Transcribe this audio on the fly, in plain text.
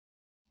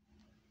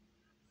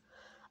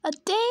A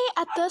day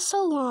at the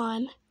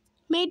salon,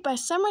 made by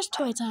Summer's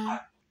Toy Time.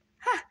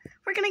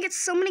 We're gonna get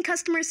so many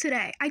customers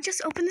today. I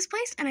just opened this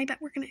place, and I bet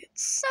we're gonna get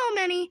so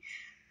many.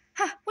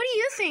 What do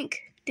you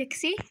think,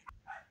 Dixie?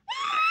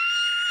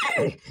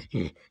 Meow.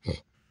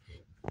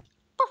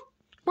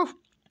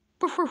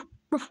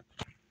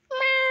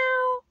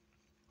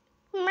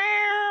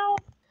 Meow.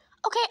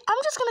 Okay, I'm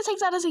just gonna take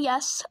that as a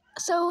yes.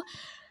 So,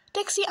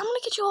 Dixie, I'm gonna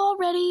get you all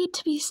ready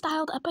to be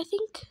styled up, I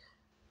think.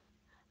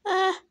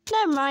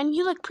 Never mind.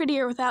 You look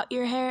prettier without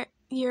your hair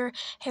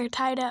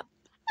tied up.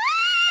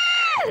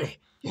 Oh,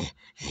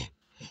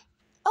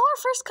 our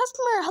first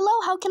customer.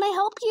 Hello, how can I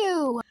help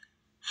you?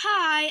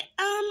 Hi,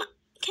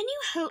 can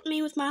you help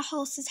me with my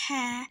horse's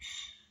hair?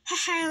 Her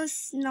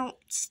hair's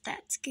not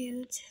that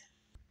good.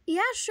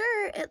 Yeah,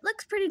 sure. It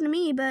looks pretty to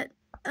me, but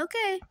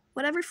okay.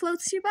 Whatever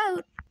floats your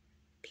boat.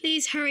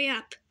 Please hurry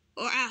up,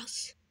 or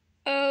else.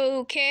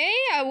 Okay,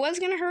 I was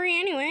gonna hurry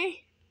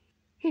anyway.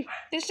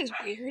 This is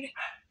weird.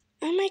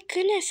 Oh my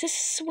goodness,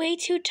 this is way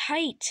too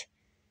tight.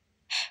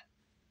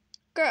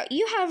 Girl,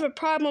 you have a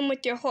problem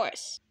with your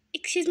horse.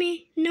 Excuse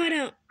me? No, I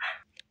don't.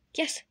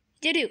 Yes,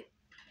 you do.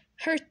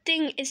 Her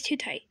thing is too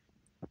tight.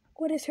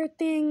 What is her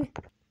thing? What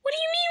do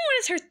you mean, what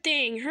is her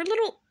thing? Her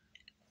little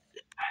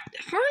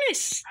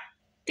harness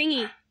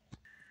thingy.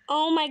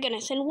 Oh my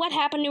goodness, and what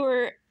happened to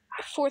her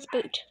fourth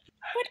boot?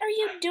 What are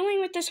you doing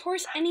with this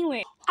horse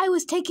anyway? I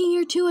was taking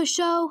her to a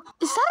show.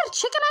 Is that a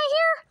chicken I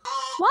hear?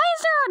 Why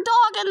is there a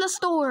dog in the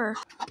store?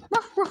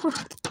 Ruff, ruff,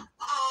 ruff.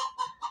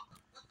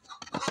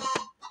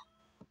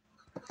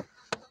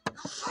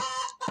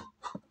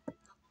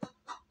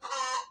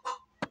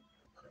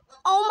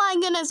 Oh my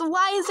goodness,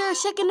 why is there a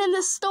chicken in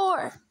this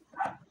store?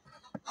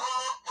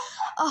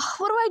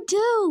 What do I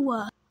do?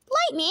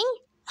 Lightning?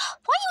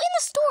 Why are you in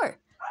the store?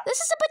 This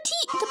is the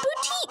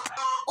boutique,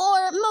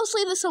 or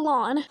mostly the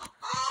salon.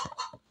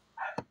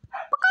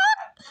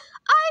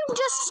 I'm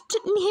just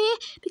sitting here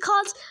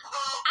because,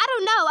 I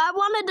don't know, I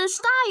wanted to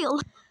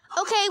style.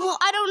 Okay, well,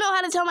 I don't know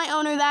how to tell my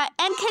owner that.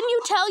 And can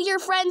you tell your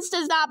friends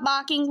to stop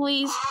barking,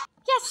 please?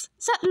 Yes,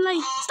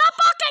 certainly. Stop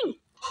barking!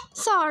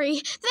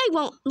 Sorry, they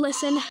won't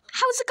listen.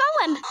 How's it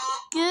going?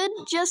 Good,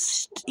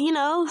 just,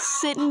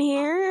 sitting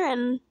here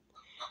and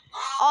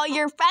all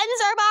your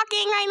friends are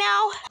barking right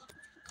now.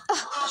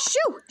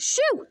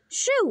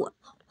 Shoo!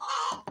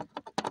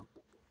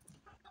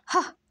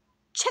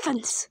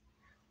 Chickens.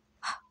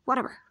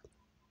 Whatever.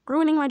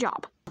 Ruining my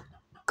job.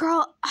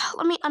 Girl,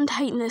 let me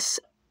untighten this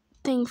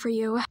thing for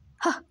you.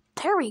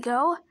 There we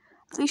go.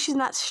 At least she's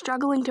not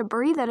struggling to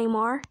breathe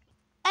anymore.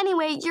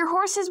 Anyway, your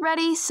horse is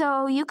ready,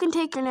 so you can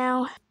take her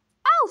now.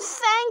 Oh,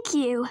 thank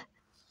you.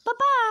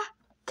 Bye-bye.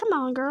 Come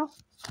on, girl.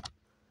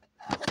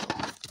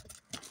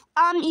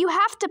 You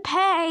have to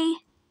pay.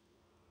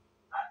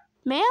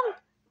 Man?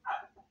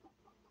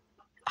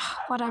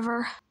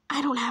 Whatever.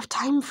 I don't have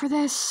time for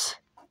this.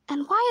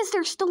 And why is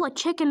there still a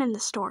chicken in the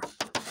store?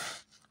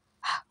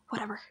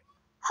 Whatever.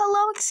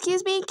 Hello,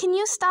 excuse me. Can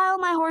you style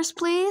my horse,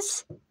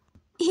 please?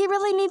 He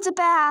really needs a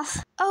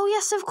bath. Oh,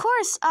 yes, of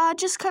course.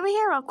 Just come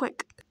here real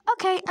quick.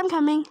 Okay, I'm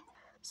coming.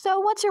 So,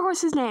 what's your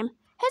horse's name?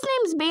 His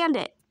name's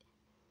Bandit.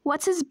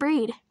 What's his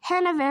breed?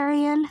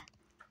 Hanoverian.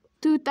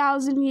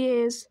 2,000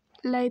 years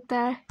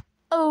later.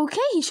 Okay,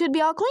 he should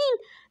be all clean.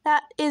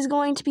 That is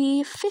going to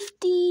be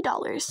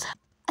 $50.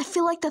 I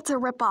feel like that's a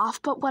ripoff,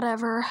 but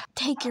whatever.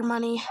 Take your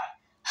money.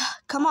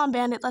 Come on,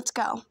 Bandit, let's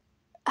go.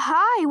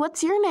 Hi,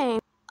 what's your name?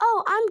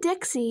 Oh, I'm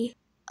Dixie.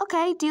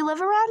 Okay, do you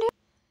live around here?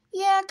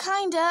 Yeah,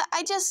 kinda.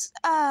 I just,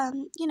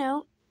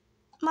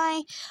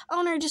 my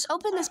owner just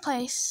opened this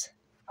place.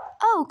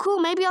 Oh, cool.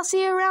 Maybe I'll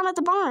see you around at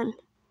the barn.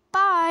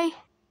 Bye.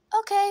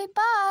 Okay,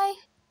 bye.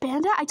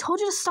 Bandit, I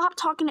told you to stop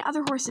talking to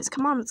other horses.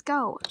 Come on, let's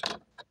go.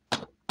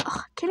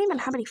 Ugh, can't even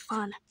have any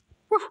fun.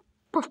 Woof,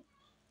 woof.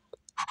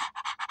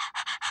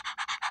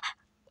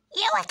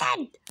 You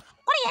again!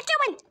 What are you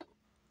doing?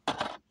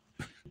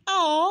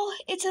 Oh,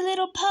 it's a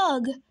little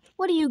pug.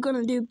 What are you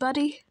gonna do,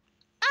 buddy?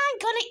 I'm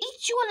gonna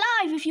eat you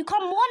alive if you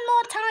come one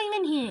more time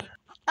in here.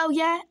 Oh,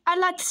 yeah? I'd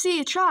like to see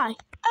you try.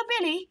 Oh,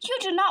 really? You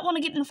do not want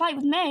to get in a fight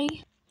with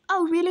me.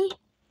 Oh, really?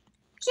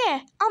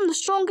 Yeah, I'm the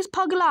strongest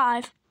pug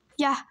alive.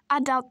 Yeah, I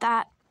doubt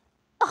that.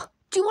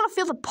 Do you want to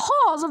feel the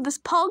paws of this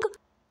pug?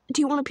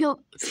 Do you want to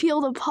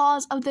feel the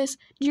paws of this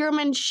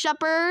German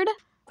Shepherd?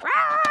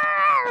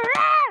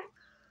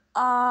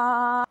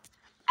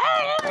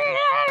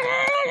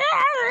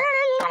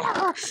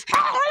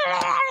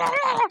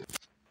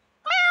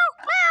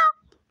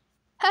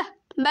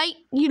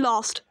 Mate, you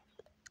lost.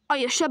 Are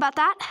you sure about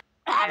that?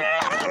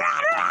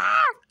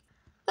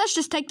 Let's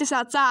just take this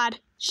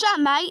outside. Sure,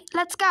 mate.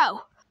 Let's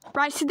go.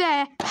 Right to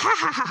there.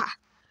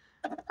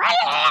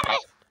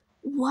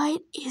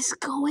 What is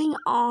going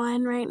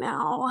on right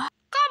now?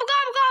 Gobble,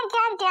 gobble,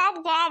 gobble,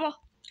 gobble, gobble.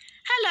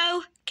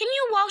 Hello. Can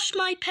you wash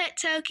my pet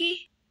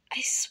turkey?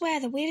 I swear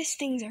the weirdest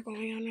things are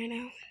going on right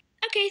now.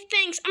 Okay,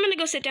 thanks. I'm gonna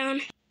go sit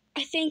down.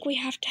 I think we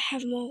have to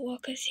have more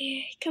workers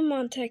here. Come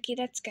on, turkey.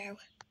 Let's go.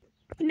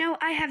 No,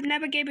 I have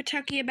never gave a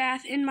turkey a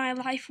bath in my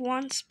life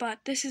once,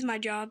 but this is my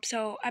job,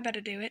 so I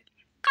better do it.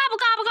 Gobble,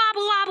 gobble,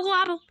 gobble, gobble,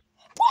 gobble.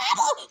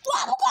 Gobble,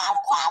 gobble,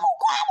 gobble, gobble,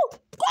 gobble,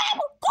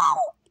 gobble,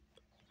 gobble.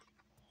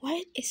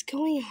 What is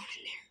going on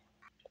in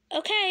there?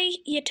 Okay,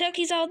 your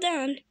turkey's all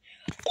done.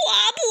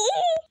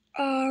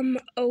 Gobble.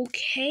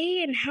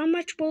 Okay, and how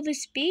much will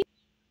this be?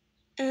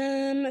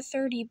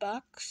 $30.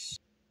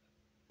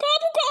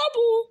 Gobble,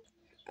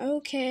 gobble.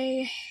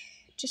 Okay,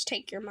 just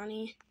take your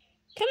money.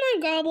 Come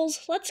on, Gobbles,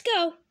 let's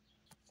go.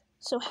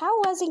 So how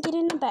was it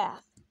getting a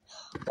bath?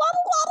 Wobble,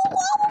 wobble,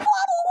 wobble,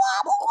 wobble,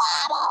 wobble,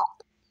 wobble.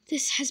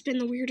 This has been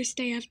the weirdest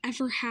day I've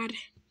ever had.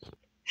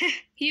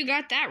 You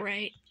got that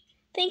right.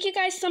 Thank you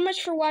guys so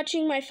much for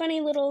watching my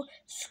funny little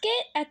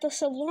skit at the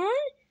salon.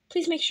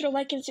 Please make sure to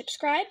like and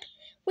subscribe.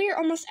 We are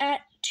almost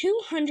at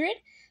 200,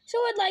 so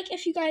I'd like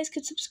if you guys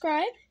could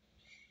subscribe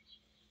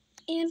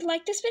and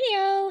like this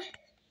video.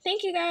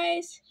 Thank you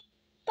guys.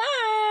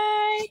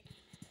 Bye.